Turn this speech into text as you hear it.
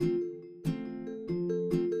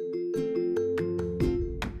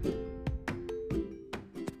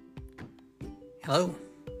Hello.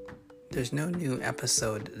 There's no new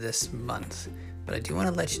episode this month, but I do want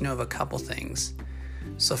to let you know of a couple things.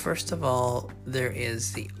 So first of all, there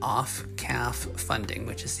is the off-CAF funding,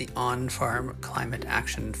 which is the on-farm climate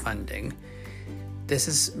action funding. This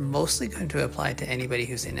is mostly going to apply to anybody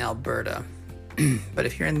who's in Alberta. But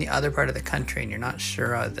if you're in the other part of the country and you're not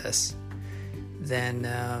sure of this,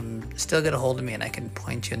 then still get a hold of me and I can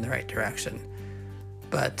point you in the right direction.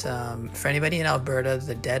 But for anybody in Alberta,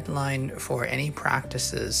 the deadline for any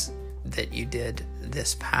practices that you did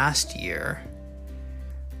this past year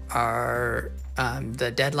are,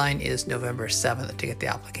 the deadline is November 7th to get the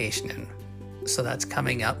application in. So that's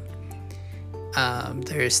coming up.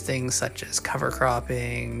 There's things such as cover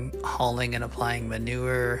cropping, hauling and applying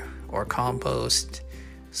manure or compost,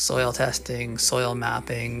 soil testing, soil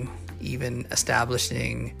mapping, even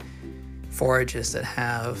establishing forages that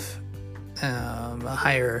have a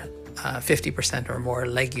higher 50% or more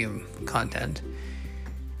legume content.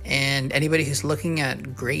 And anybody who's looking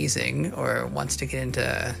at grazing or wants to get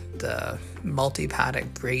into the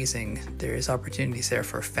multi-paddock grazing, there's opportunities there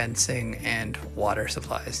for fencing and water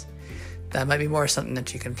supplies. That might be more something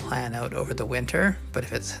that you can plan out over the winter, but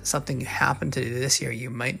if it's something you happen to do this year, you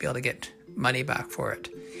might be able to get money back for it,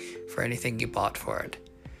 for anything you bought for it.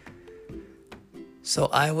 So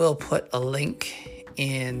I will put a link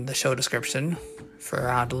in the show description for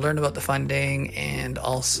how to learn about the funding and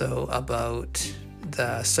also about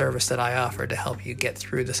the service that I offer to help you get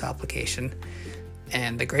through this application.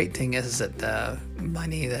 And the great thing is that the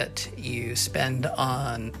money that you spend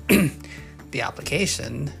on the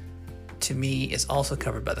application, to me, is also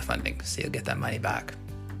covered by the funding, so you'll get that money back.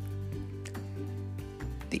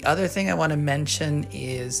 The other thing I want to mention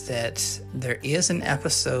is that there is an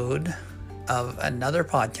episode of another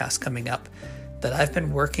podcast coming up that I've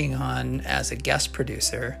been working on as a guest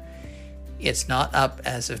producer. It's not up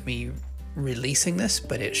as of me releasing this,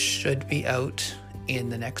 but it should be out in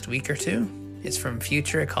the next week or two. It's from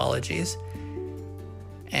Future Ecologies,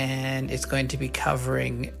 and it's going to be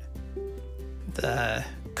covering the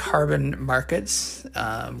carbon markets,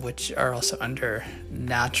 which are also under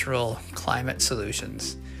natural climate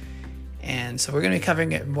solutions. And so we're going to be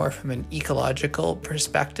covering it more from an ecological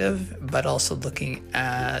perspective, but also looking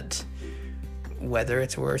at whether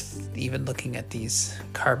it's worth even looking at these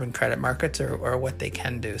carbon credit markets or what they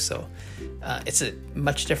can do. So it's a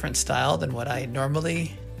much different style than what I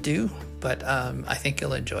normally do, but I think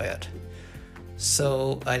you'll enjoy it.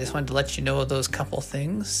 So I just wanted to let you know of those couple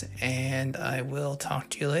things, and I will talk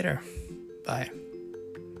to you later. Bye.